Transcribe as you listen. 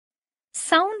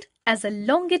Sound as a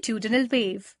longitudinal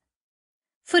wave.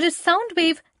 For a sound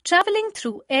wave traveling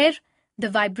through air, the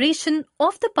vibration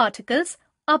of the particles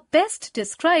are best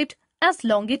described as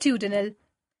longitudinal.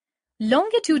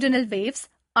 Longitudinal waves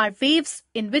are waves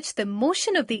in which the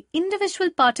motion of the individual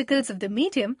particles of the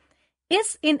medium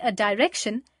is in a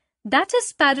direction that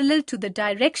is parallel to the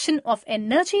direction of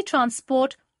energy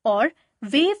transport or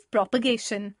wave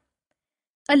propagation.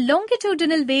 A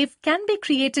longitudinal wave can be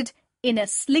created in a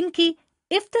slinky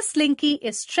if the slinky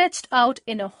is stretched out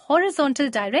in a horizontal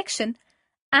direction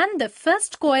and the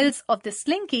first coils of the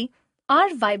slinky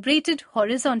are vibrated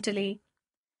horizontally.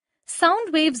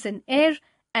 Sound waves in air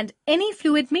and any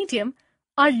fluid medium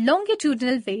are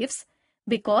longitudinal waves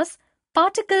because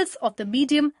particles of the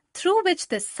medium through which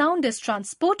the sound is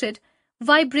transported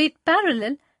vibrate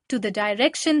parallel to the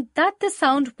direction that the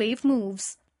sound wave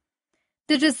moves.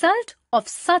 The result of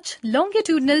such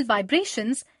longitudinal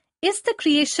vibrations is the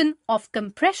creation of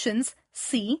compressions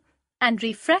C and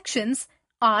refractions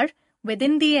R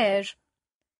within the air.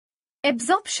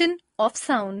 Absorption of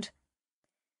sound.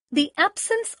 The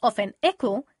absence of an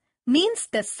echo means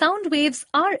the sound waves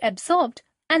are absorbed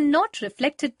and not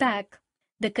reflected back.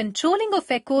 The controlling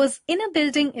of echoes in a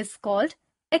building is called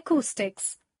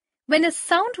acoustics. When a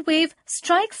sound wave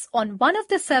strikes on one of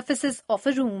the surfaces of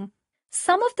a room,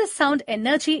 some of the sound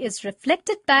energy is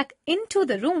reflected back into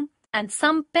the room and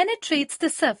some penetrates the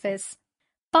surface.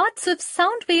 Parts of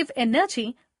sound wave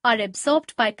energy are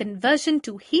absorbed by conversion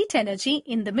to heat energy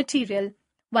in the material,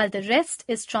 while the rest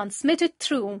is transmitted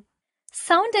through.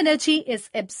 Sound energy is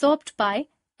absorbed by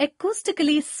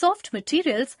acoustically soft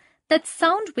materials that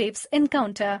sound waves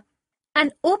encounter.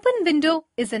 An open window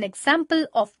is an example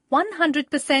of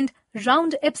 100%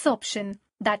 round absorption,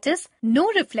 that is,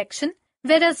 no reflection,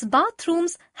 whereas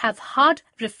bathrooms have hard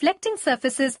reflecting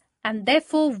surfaces and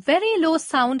therefore very low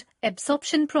sound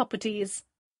absorption properties.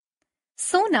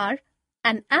 Sonar,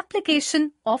 an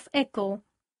application of echo.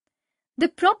 The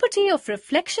property of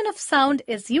reflection of sound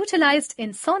is utilized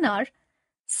in sonar,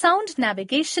 sound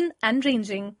navigation and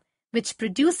ranging, which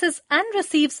produces and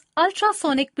receives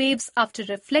ultrasonic waves after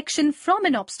reflection from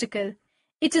an obstacle.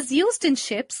 It is used in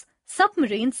ships,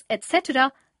 submarines,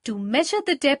 etc. to measure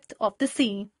the depth of the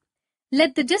sea.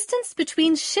 Let the distance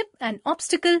between ship and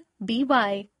obstacle be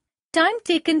y. Time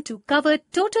taken to cover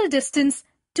total distance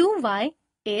 2y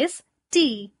is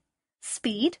t.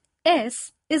 Speed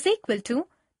s is equal to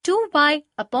 2y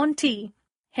upon t.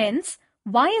 Hence,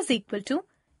 y is equal to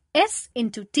s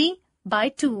into t by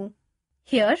 2.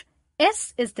 Here,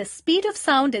 s is the speed of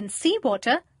sound in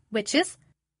seawater, which is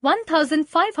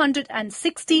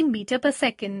 1560 meter per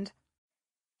second.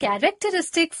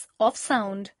 Characteristics of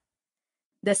sound.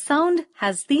 The sound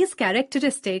has these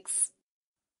characteristics.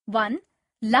 1.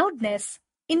 Loudness,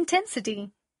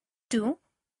 intensity. 2.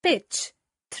 Pitch.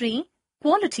 3.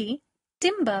 Quality,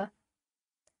 timbre.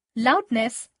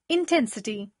 Loudness,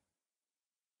 intensity.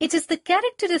 It is the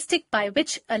characteristic by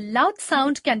which a loud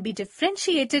sound can be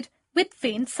differentiated with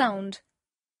faint sound.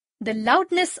 The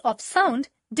loudness of sound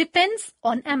depends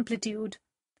on amplitude.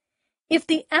 If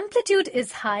the amplitude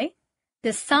is high,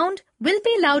 the sound will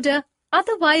be louder,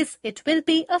 otherwise it will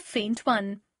be a faint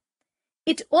one.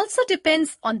 It also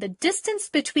depends on the distance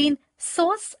between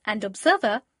source and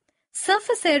observer,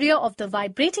 surface area of the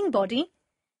vibrating body,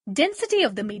 density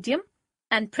of the medium,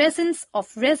 and presence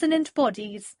of resonant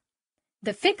bodies.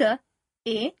 The figure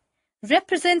A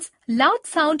represents loud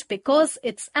sound because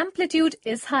its amplitude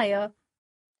is higher.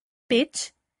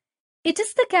 Pitch. It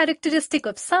is the characteristic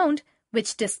of sound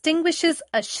which distinguishes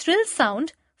a shrill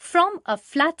sound from a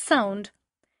flat sound.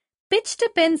 Pitch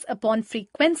depends upon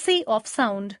frequency of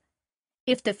sound.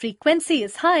 If the frequency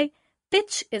is high,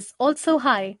 pitch is also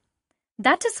high.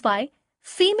 That is why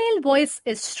female voice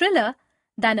is shriller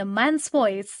than a man's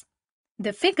voice.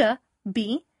 The figure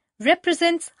B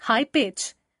represents high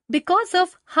pitch because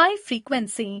of high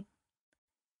frequency.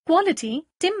 Quality,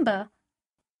 timbre.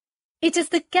 It is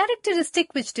the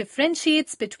characteristic which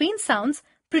differentiates between sounds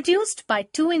produced by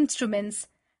two instruments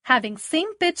having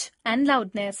same pitch and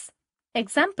loudness.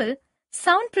 Example,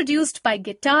 sound produced by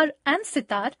guitar and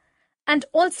sitar and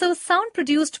also sound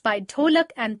produced by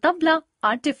dholak and tabla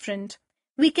are different.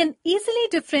 We can easily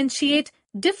differentiate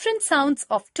different sounds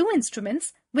of two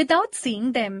instruments without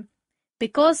seeing them,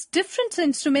 because different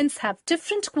instruments have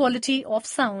different quality of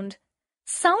sound.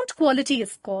 Sound quality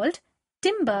is called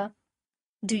timbre.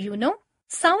 Do you know?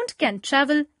 Sound can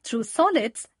travel through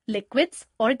solids, liquids,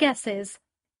 or gases.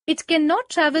 It cannot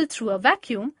travel through a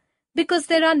vacuum because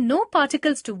there are no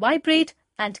particles to vibrate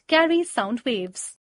and carry sound waves.